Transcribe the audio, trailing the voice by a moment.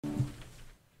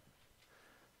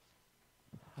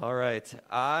All right,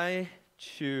 I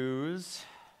choose.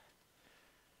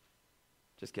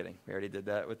 Just kidding. We already did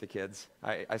that with the kids.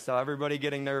 I saw everybody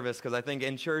getting nervous because I think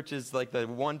in church is like the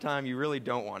one time you really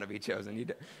don't want to be chosen. You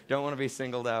don't want to be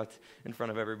singled out in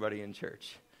front of everybody in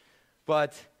church.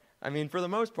 But, I mean, for the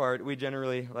most part, we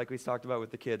generally, like we talked about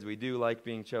with the kids, we do like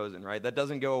being chosen, right? That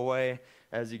doesn't go away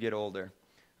as you get older.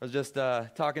 I was just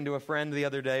talking to a friend the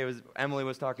other day. Emily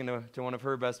was talking to one of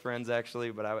her best friends,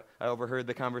 actually, but I overheard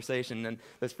the conversation. And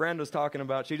this friend was talking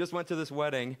about, she just went to this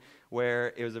wedding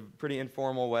where it was a pretty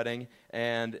informal wedding.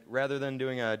 And rather than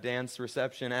doing a dance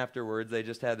reception afterwards, they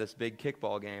just had this big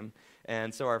kickball game.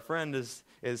 And so our friend is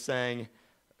saying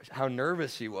how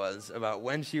nervous she was about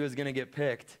when she was going to get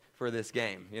picked for this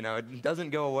game. You know, it doesn't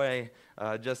go away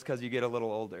just because you get a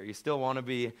little older. You still want to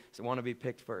be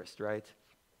picked first, right?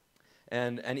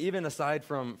 And even aside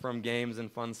from games and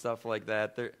fun stuff like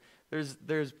that,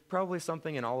 there's probably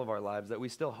something in all of our lives that we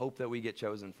still hope that we get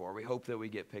chosen for. We hope that we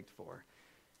get picked for.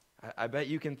 I bet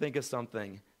you can think of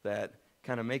something that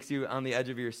kind of makes you on the edge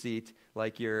of your seat,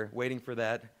 like you're waiting for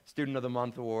that Student of the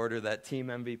Month award or that Team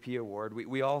MVP award.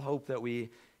 We all hope that we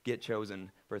get chosen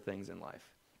for things in life.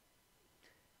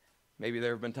 Maybe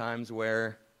there have been times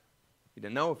where you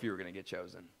didn't know if you were going to get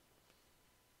chosen.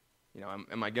 You know,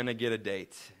 am I going to get a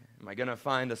date? Am I going to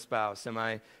find a spouse? Am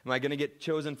I going to get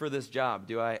chosen for this job?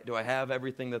 Do I have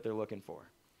everything that they're looking for?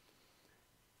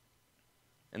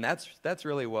 And that's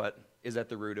really what is at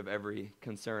the root of every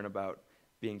concern about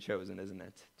being chosen, isn't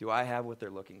it? Do I have what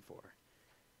they're looking for?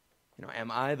 You know,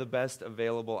 am I the best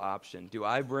available option? Do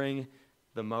I bring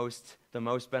the most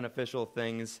beneficial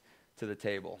things to the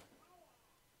table?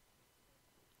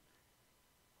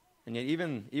 And yet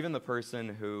even the person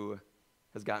who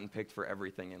has gotten picked for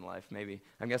everything in life. Maybe,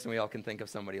 I'm guessing we all can think of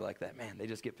somebody like that. Man, they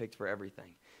just get picked for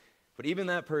everything. But even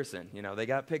that person, you know, they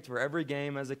got picked for every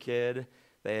game as a kid.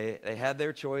 They had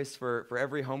their choice for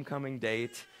every homecoming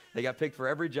date. They got picked for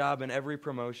every job and every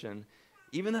promotion.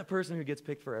 Even that person who gets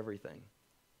picked for everything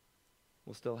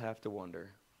will still have to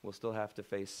wonder. We'll still have to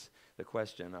face the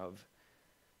question of,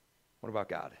 what about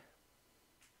God?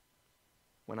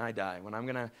 When I die, when I'm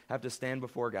going to have to stand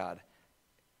before God,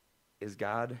 is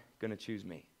God going to choose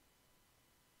me?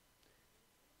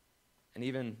 And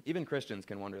even Christians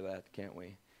can wonder that, can't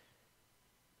we?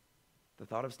 The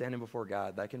thought of standing before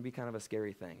God, that can be kind of a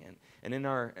scary thing. And in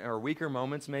our weaker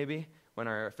moments, maybe, when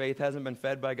our faith hasn't been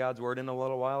fed by God's word in a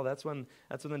little while, that's when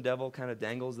the devil kind of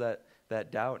dangles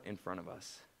that doubt in front of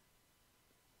us.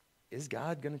 Is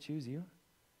God going to choose you?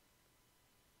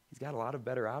 He's got a lot of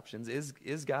better options.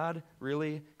 Is God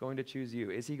really going to choose you?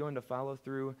 Is he going to follow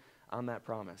through on that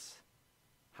promise?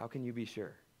 How can you be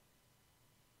sure?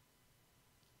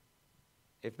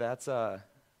 If that's a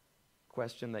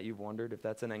question that you've wondered, if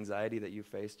that's an anxiety that you've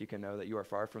faced, you can know that you are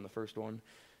far from the first one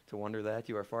to wonder that.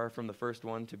 You are far from the first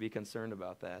one to be concerned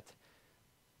about that.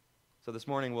 So this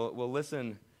morning we'll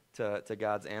listen to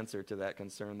God's answer to that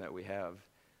concern that we have.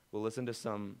 We'll listen to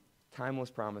some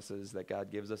timeless promises that God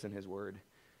gives us in his word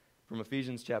from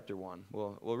Ephesians chapter 1.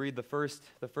 We'll read the first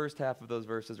half of those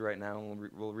verses right now, and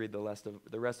we'll read the rest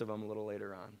of them a little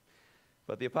later on.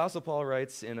 But the Apostle Paul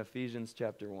writes in Ephesians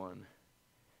chapter 1.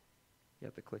 You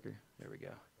got the clicker? There we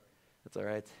go. That's all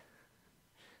right.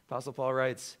 Apostle Paul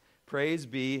writes, "Praise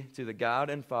be to the God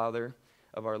and Father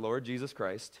of our Lord Jesus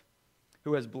Christ,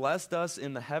 who has blessed us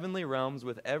in the heavenly realms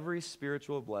with every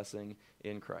spiritual blessing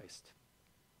in Christ.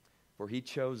 For he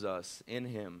chose us in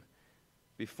him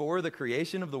before the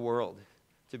creation of the world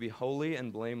to be holy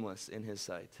and blameless in his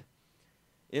sight.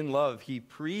 In love, he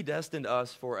predestined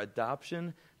us for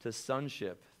adoption to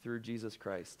sonship through Jesus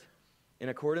Christ, in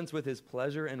accordance with his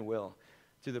pleasure and will,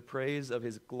 to the praise of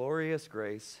his glorious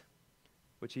grace,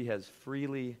 which he has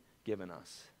freely given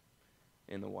us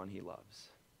in the one he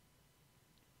loves."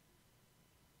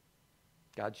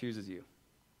 God chooses you.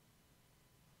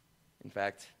 In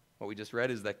fact, what we just read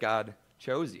is that God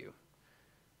chose you.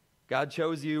 God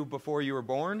chose you before you were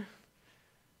born.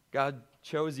 God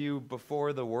chose you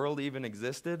before the world even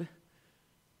existed.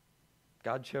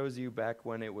 God chose you back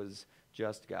when it was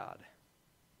just God.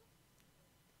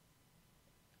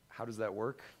 How does that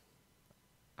work?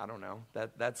 I don't know.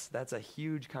 That's a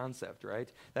huge concept, right?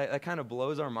 That kind of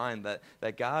blows our mind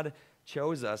that God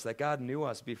chose us, that God knew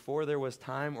us before there was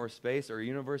time or space or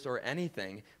universe or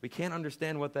anything. We can't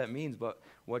understand what that means, but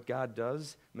what God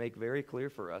does make very clear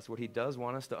for us, what he does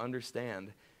want us to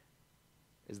understand,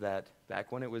 is that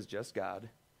back when it was just God,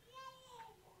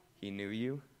 he knew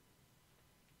you,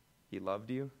 he loved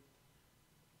you,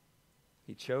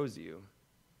 he chose you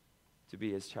to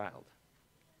be his child.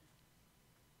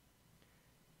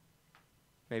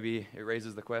 maybe it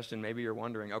raises the question, maybe you're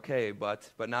wondering, okay,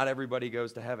 but not everybody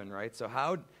goes to heaven, right? So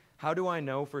how do I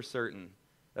know for certain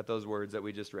that those words that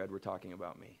we just read were talking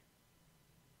about me?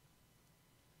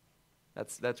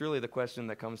 That's really the question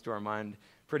that comes to our mind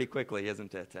pretty quickly,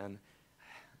 isn't it? And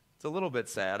it's a little bit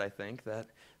sad, I think, that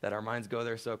our minds go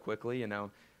there so quickly. You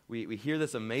know, we hear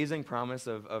this amazing promise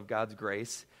of God's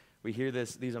grace. We hear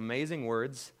these amazing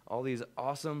words, all these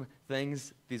awesome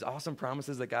things, these awesome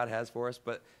promises that God has for us,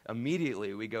 but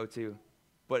immediately we go to,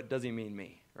 but does he mean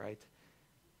me, right?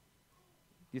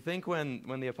 You think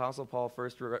when the Apostle Paul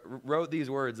first wrote these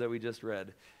words that we just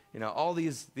read, you know, all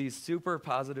these super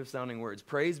positive sounding words,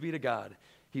 praise be to God,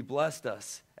 he blessed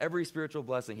us, every spiritual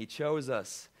blessing, he chose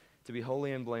us to be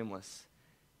holy and blameless.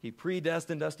 He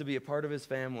predestined us to be a part of his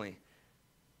family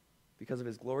because of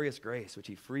his glorious grace, which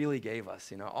he freely gave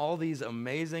us. You know, all these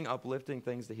amazing, uplifting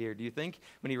things to hear. Do you think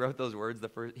when he wrote those words,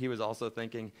 he was also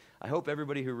thinking, I hope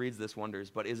everybody who reads this wonders,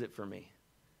 but is it for me?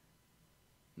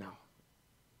 No,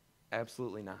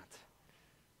 absolutely not.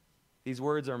 These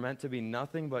words are meant to be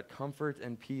nothing but comfort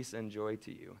and peace and joy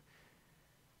to you.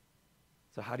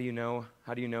 So how do you know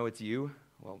it's you?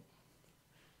 Well,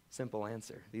 simple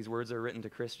answer. These words are written to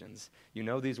Christians. You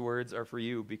know these words are for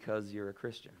you because you're a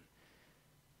Christian.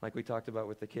 Like we talked about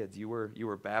with the kids, you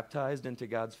were baptized into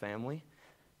God's family,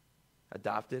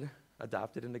 adopted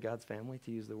into God's family,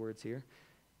 to use the words here.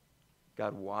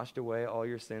 God washed away all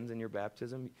your sins in your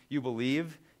baptism. You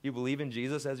believe in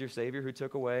Jesus as your Savior who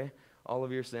took away all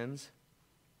of your sins.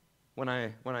 When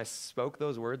I spoke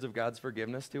those words of God's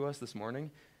forgiveness to us this morning,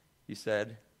 you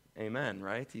said, amen,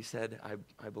 right? You said,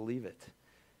 I believe it.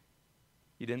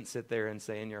 You didn't sit there and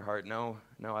say in your heart, no,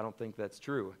 I don't think that's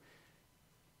true.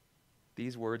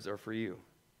 These words are for you.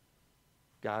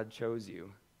 God chose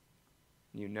you.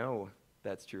 You know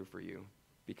that's true for you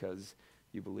because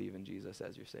you believe in Jesus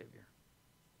as your Savior.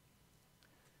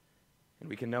 And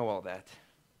we can know all that,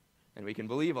 and we can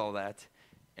believe all that,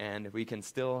 and we can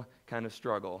still kind of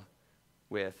struggle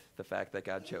with the fact that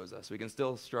God chose us. We can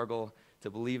still struggle to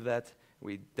believe that.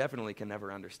 We definitely can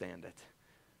never understand it.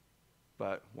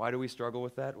 But why do we struggle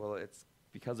with that? Well, it's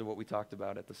because of what we talked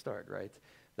about at the start, right?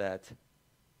 That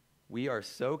we are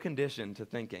so conditioned to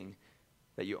thinking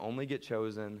that you only get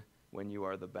chosen when you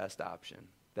are the best option.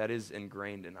 That is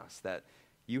ingrained in us, that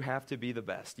you have to be the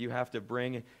best. You have to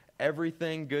bring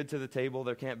everything good to the table.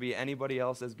 There can't be anybody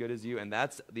else as good as you, and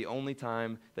that's the only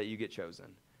time that you get chosen.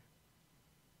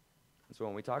 And so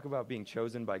when we talk about being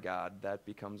chosen by God, that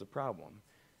becomes a problem.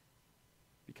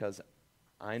 Because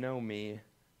I know me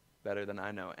better than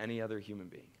I know any other human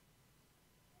being.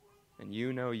 And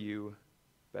you know you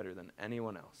better than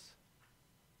anyone else.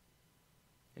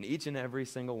 And each and every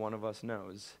single one of us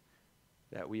knows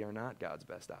that we are not God's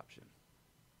best option.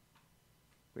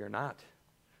 We are not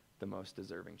the most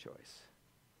deserving choice.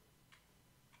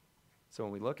 So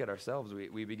when we look at ourselves,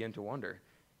 we begin to wonder,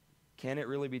 can it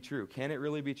really be true? Can it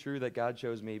really be true that God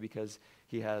chose me because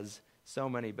he has so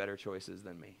many better choices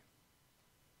than me?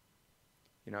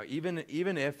 You know,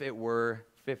 even if it were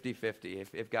 50-50,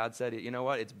 if God said, you know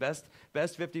what, it's best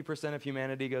 50% of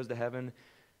humanity goes to heaven,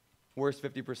 worst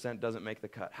 50% doesn't make the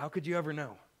cut. How could you ever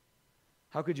know?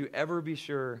 How could you ever be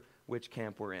sure which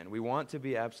camp we're in? We want to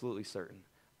be absolutely certain.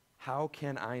 How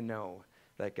can I know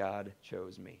that God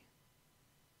chose me?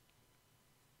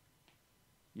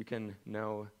 You can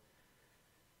know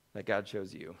that God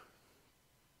chose you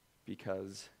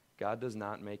because God does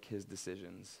not make his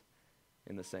decisions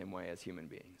in the same way as human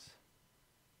beings.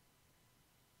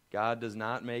 God does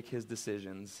not make his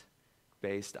decisions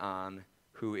based on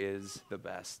who is the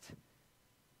best.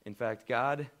 In fact,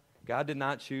 God did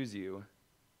not choose you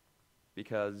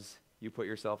because you put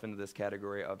yourself into this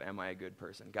category of, am I a good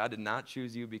person? God did not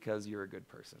choose you because you're a good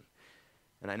person.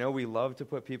 And I know we love to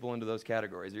put people into those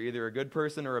categories. You're either a good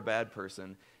person or a bad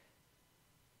person.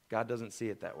 God doesn't see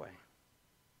it that way.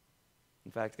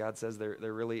 In fact, God says there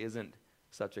really isn't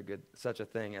such a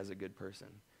thing as a good person.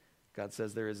 God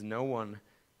says there is no one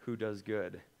who does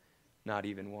good, not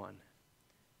even one.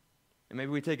 And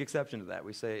maybe we take exception to that.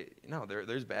 We say, no,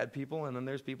 there's bad people, and then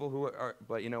there's people who are,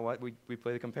 but you know what? We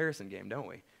play the comparison game, don't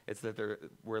we? It's that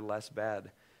we're less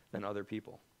bad than other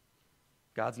people.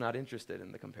 God's not interested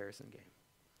in the comparison game.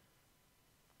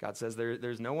 God says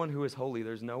there's no one who is holy.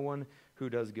 There's no one who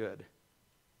does good.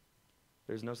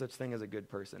 There's no such thing as a good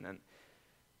person. And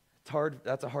it's hard.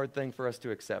 That's a hard thing for us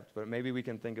to accept, but maybe we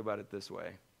can think about it this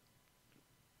way.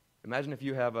 Imagine if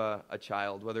you have a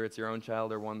child, whether it's your own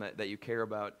child or one that you care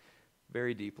about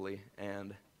very deeply,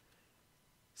 and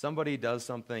somebody does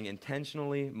something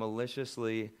intentionally,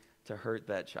 maliciously to hurt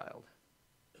that child.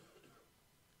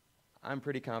 I'm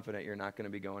pretty confident you're not going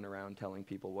to be going around telling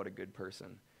people what a good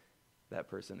person that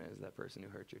person is, that person who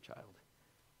hurt your child.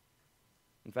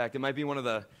 In fact, it might be one of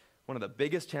the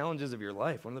biggest challenges of your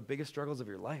life, one of the biggest struggles of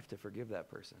your life to forgive that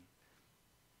person.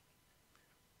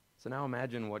 So now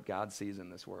imagine what God sees in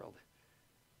this world.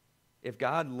 If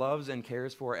God loves and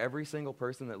cares for every single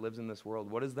person that lives in this world,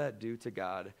 what does that do to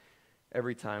God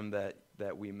every time that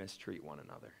we mistreat one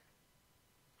another?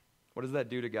 What does that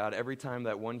do to God every time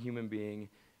that one human being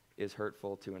is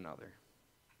hurtful to another?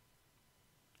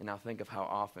 And now think of how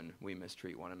often we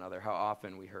mistreat one another, how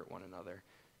often we hurt one another.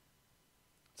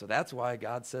 So that's why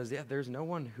God says, there's no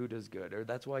one who does good. Or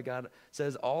that's why God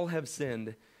says all have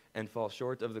sinned and fall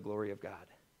short of the glory of God.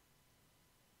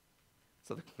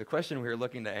 So the question we're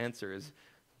looking to answer is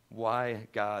why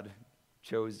God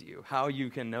chose you, how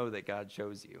you can know that God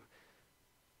chose you.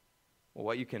 Well,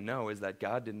 what you can know is that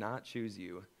God did not choose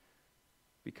you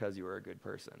because you were a good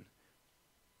person.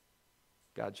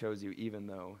 God chose you even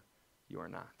though you are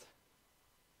not.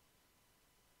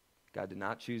 God did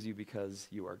not choose you because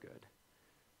you are good.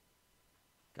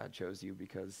 God chose you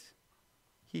because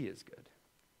he is good.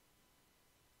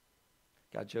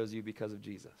 God chose you because of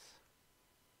Jesus.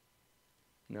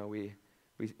 No, we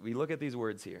look at these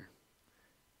words here,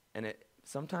 and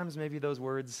sometimes maybe those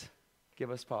words give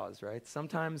us pause, right?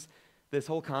 Sometimes this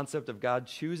whole concept of God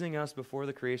choosing us before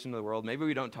the creation of the world, maybe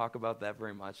we don't talk about that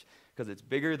very much because it's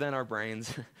bigger than our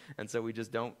brains, and so we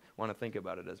just don't want to think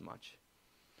about it as much.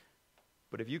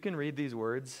 But if you can read these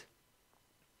words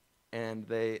and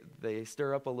they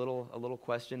stir up a little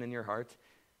question in your heart,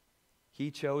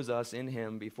 he chose us in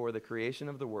him before the creation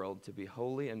of the world to be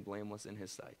holy and blameless in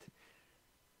his sight.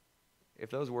 If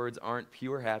those words aren't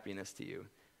pure happiness to you,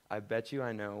 I bet you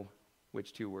I know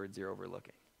which two words you're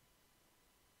overlooking.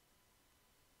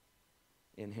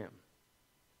 In him.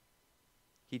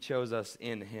 He chose us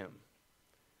in him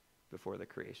before the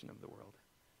creation of the world.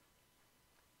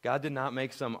 God did not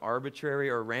make some arbitrary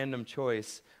or random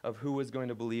choice of who was going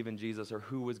to believe in Jesus or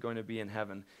who was going to be in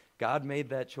heaven. God made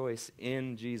that choice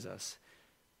in Jesus.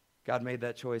 God made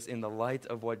that choice in the light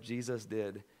of what Jesus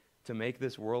did to make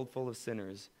this world full of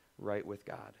sinners right with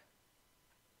God.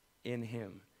 In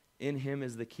him. In him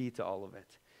is the key to all of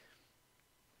it.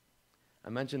 I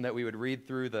mentioned that we would read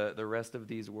through the rest of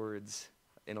these words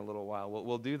in a little while.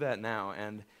 We'll do that now,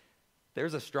 and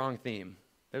there's a strong theme.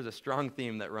 There's a strong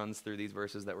theme that runs through these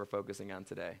verses that we're focusing on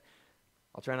today.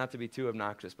 I'll try not to be too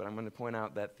obnoxious, but I'm going to point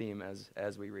out that theme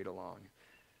as we read along.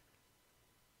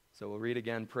 So we'll read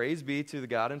again. Praise be to the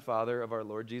God and Father of our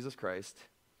Lord Jesus Christ,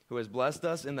 who has blessed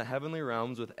us in the heavenly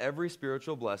realms with every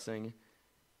spiritual blessing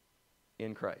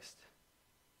in Christ.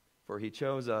 For he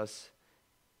chose us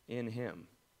in him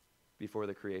before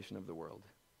the creation of the world,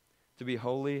 to be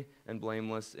holy and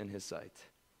blameless in his sight.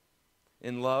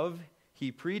 In love,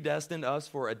 he predestined us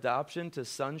for adoption to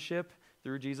sonship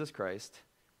through Jesus Christ,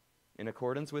 in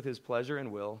accordance with his pleasure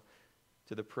and will,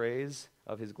 to the praise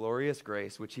of his glorious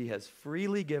grace, which he has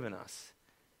freely given us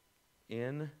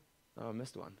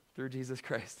through Jesus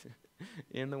Christ,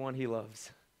 in the one he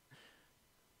loves.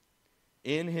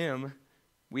 In him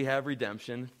we have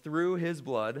redemption, through his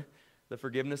blood, the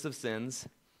forgiveness of sins,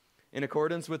 in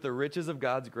accordance with the riches of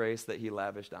God's grace that he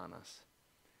lavished on us.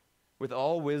 With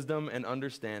all wisdom and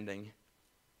understanding,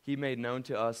 he made known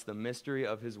to us the mystery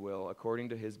of his will, according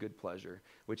to his good pleasure,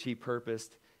 which he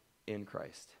purposed in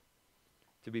Christ,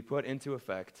 to be put into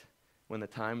effect when the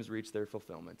times reach their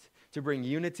fulfillment, to bring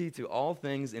unity to all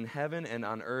things in heaven and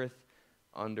on earth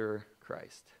under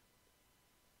Christ.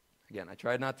 Again, I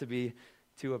tried not to be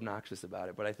too obnoxious about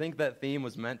it, but I think that theme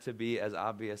was meant to be as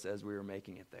obvious as we were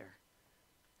making it there.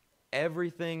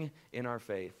 Everything in our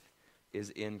faith is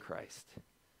in Christ.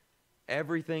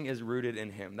 Everything is rooted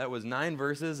in him. That was 9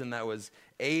 verses, and that was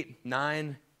 8,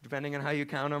 9, depending on how you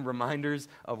count them, reminders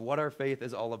of what our faith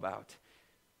is all about.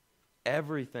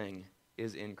 Everything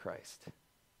is in Christ.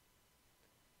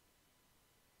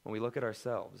 When we look at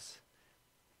ourselves,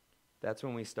 that's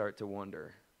when we start to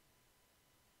wonder,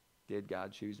 did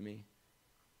God choose me?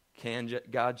 Can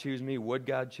God choose me? Would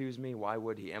God choose me? Why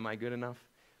would he? Am I good enough?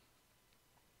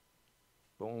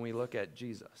 But when we look at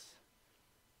Jesus,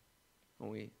 when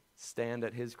we stand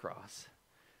at his cross,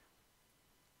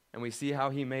 and we see how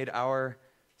he made our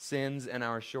sins and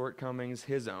our shortcomings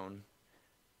his own,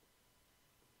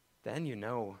 then you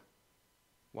know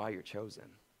why you're chosen.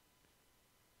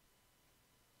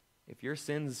 If your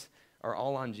sins are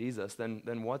all on Jesus,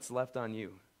 then what's left on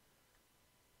you?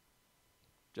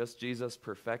 Just Jesus'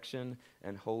 perfection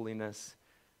and holiness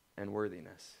and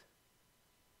worthiness.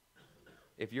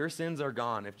 If your sins are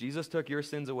gone, if Jesus took your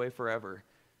sins away forever,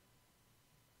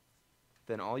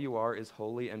 then all you are is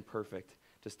holy and perfect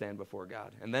to stand before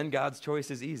God. And then God's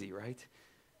choice is easy, right?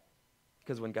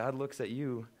 Because when God looks at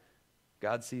you,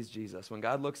 God sees Jesus. When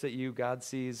God looks at you, God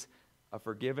sees a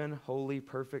forgiven, holy,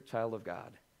 perfect child of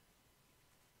God.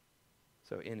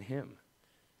 So in him,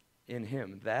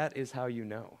 that is how you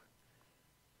know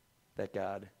that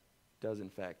God does in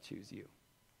fact choose you.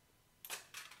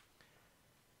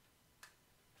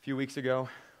 A few weeks ago,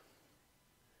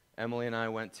 Emily and I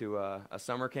went to a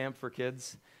summer camp for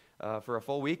kids for a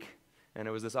full week, and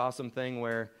it was this awesome thing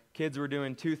where kids were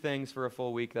doing two things for a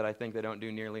full week that I think they don't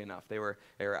do nearly enough. They were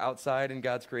outside in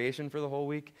God's creation for the whole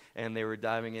week, and they were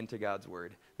diving into God's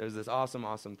Word. There was this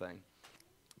awesome thing.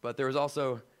 But there was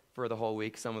also, for the whole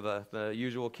week, some of the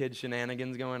usual kid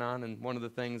shenanigans going on, and one of the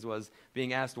things was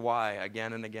being asked why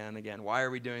again and again and again. Why are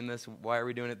we doing this? Why are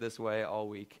we doing it this way all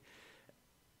week?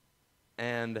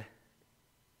 And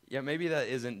yeah, maybe that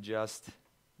isn't just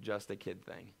a kid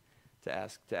thing to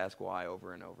ask why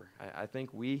over and over. I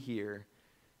think we hear,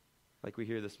 like we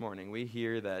hear this morning, we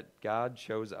hear that God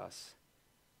chose us,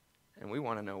 and we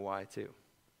want to know why too.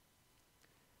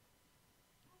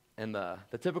 And the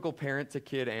typical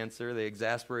parent-to-kid answer, the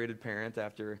exasperated parent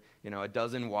after a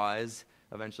dozen whys,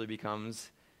 eventually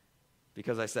becomes,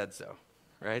 because I said so,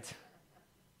 right?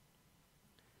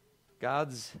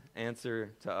 God's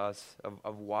answer to us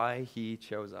of why he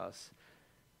chose us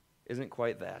isn't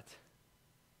quite that,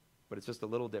 but it's just a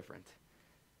little different.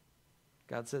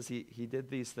 God says he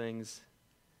did these things.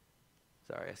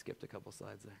 Sorry, I skipped a couple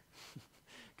slides there.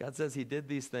 God says he did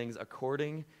these things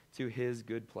according to his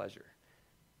good pleasure,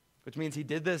 which means he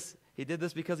did this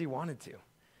because he wanted to.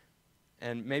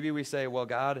 And maybe we say, well,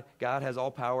 God has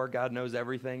all power. God knows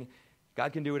everything.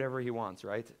 God can do whatever he wants,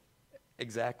 right?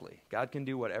 Exactly. God can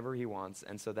do whatever he wants,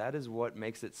 and so that is what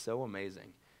makes it so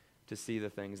amazing to see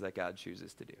the things that God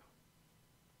chooses to do.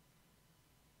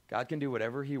 God can do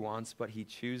whatever he wants, but he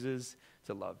chooses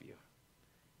to love you.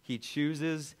 He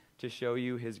chooses to show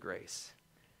you his grace.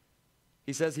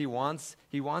 He says he wants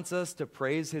us to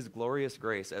praise his glorious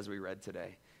grace, as we read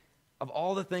today. Of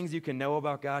all the things you can know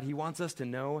about God, he wants us to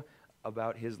know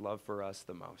about his love for us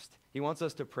the most. He wants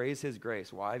us to praise his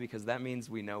grace. Why? Because that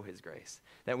means we know his grace.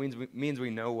 That means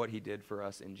we know what he did for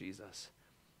us in Jesus.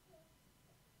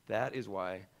 That is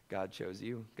why God chose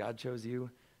you. God chose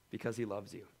you because he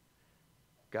loves you.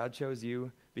 God chose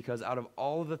you because out of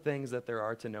all the things that there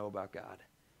are to know about God,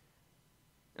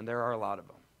 and there are a lot of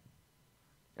them,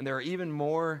 and there are even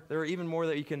more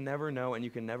that you can never know and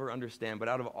you can never understand, but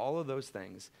out of all of those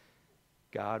things,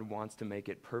 God wants to make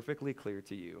it perfectly clear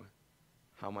to you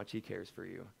how much he cares for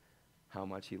you, how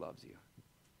much he loves you.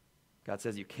 God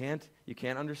says you can't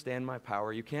understand my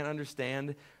power, you can't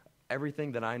understand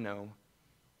everything that I know,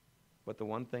 but the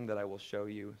one thing that I will show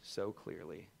you so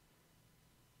clearly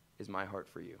is my heart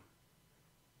for you.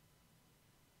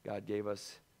 God gave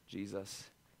us Jesus.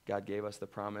 God gave us the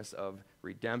promise of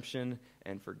redemption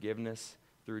and forgiveness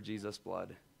through Jesus'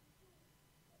 blood.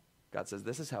 God says,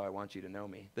 this is how I want you to know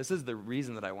me. This is the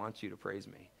reason that I want you to praise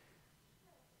me.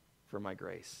 For my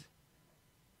grace,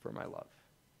 for my love.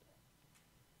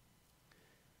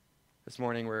 This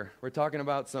morning we're talking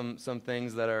about some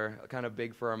things that are kind of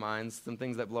big for our minds, some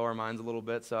things that blow our minds a little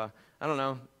bit. So I don't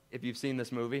know if you've seen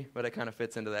this movie, but it kind of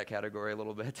fits into that category a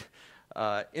little bit.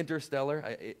 Interstellar,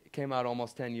 it came out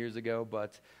almost 10 years ago,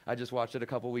 but I just watched it a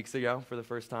couple weeks ago for the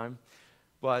first time.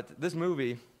 But this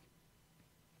movie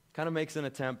kind of makes an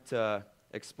attempt to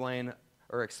explain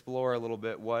or explore a little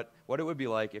bit what it would be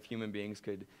like if human beings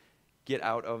could get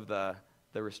out of the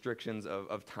restrictions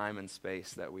of time and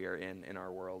space that we are in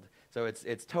our world. So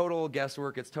it's total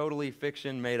guesswork, it's totally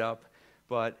fiction made up,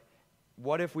 but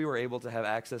what if we were able to have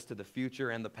access to the future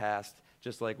and the past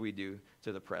just like we do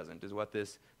to the present, is what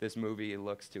this movie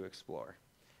looks to explore.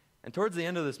 And towards the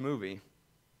end of this movie,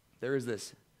 there is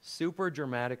this super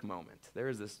dramatic moment. There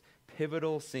is this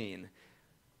pivotal scene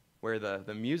where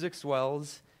the music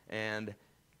swells and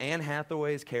Anne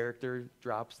Hathaway's character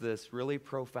drops this really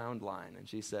profound line, and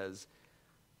she says,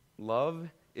 "Love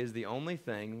is the only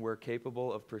thing we're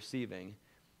capable of perceiving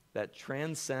that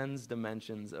transcends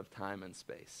dimensions of time and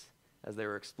space." As they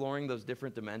were exploring those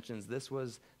different dimensions, this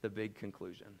was the big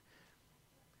conclusion.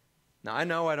 Now, I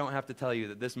know I don't have to tell you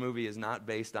that this movie is not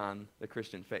based on the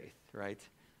Christian faith, right?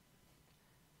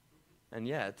 And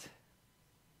yet,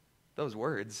 those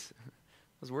words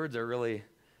are really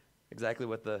exactly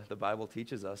what the Bible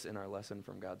teaches us in our lesson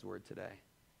from God's Word today.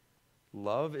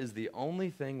 Love is the only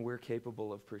thing we're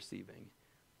capable of perceiving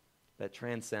that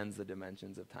transcends the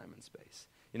dimensions of time and space.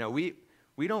 You know,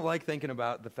 We don't like thinking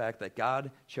about the fact that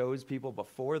God chose people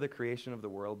before the creation of the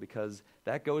world because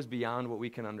that goes beyond what we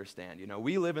can understand. You know,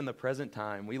 we live in the present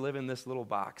time. We live in this little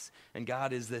box, and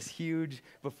God is this huge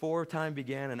before time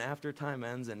began and after time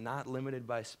ends and not limited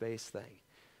by space thing.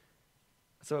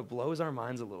 So it blows our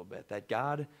minds a little bit that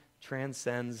God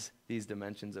transcends these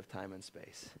dimensions of time and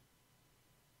space.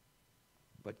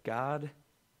 But God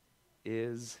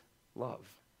is love.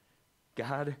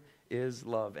 God is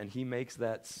love, and he makes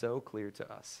that so clear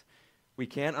to us. We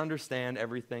can't understand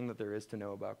everything that there is to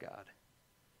know about God.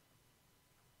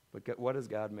 But what does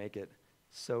God make it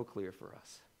so clear for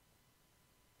us?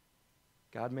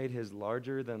 God made his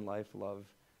larger-than-life love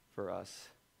for us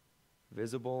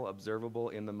visible, observable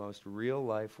in the most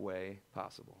real-life way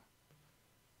possible.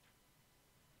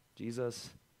 Jesus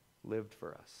lived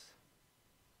for us.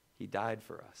 He died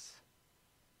for us.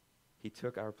 He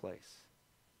took our place.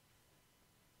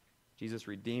 Jesus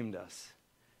redeemed us.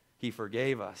 He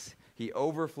forgave us. He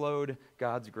overflowed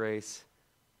God's grace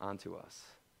onto us.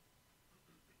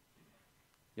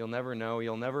 You'll never know,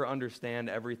 you'll never understand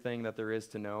everything that there is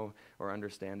to know or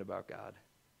understand about God.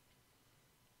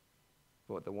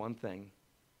 But the one thing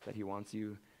that he wants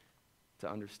you to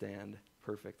understand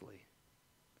perfectly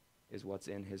is what's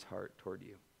in his heart toward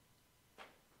you.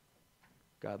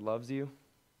 God loves you.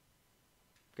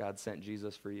 God sent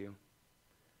Jesus for you.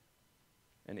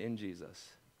 And in Jesus,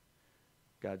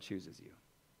 God chooses you.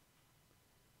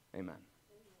 Amen.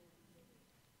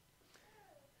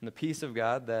 And the peace of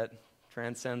God that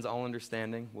transcends all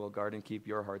understanding will guard and keep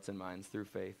your hearts and minds through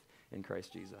faith in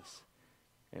Christ Jesus.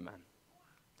 Amen.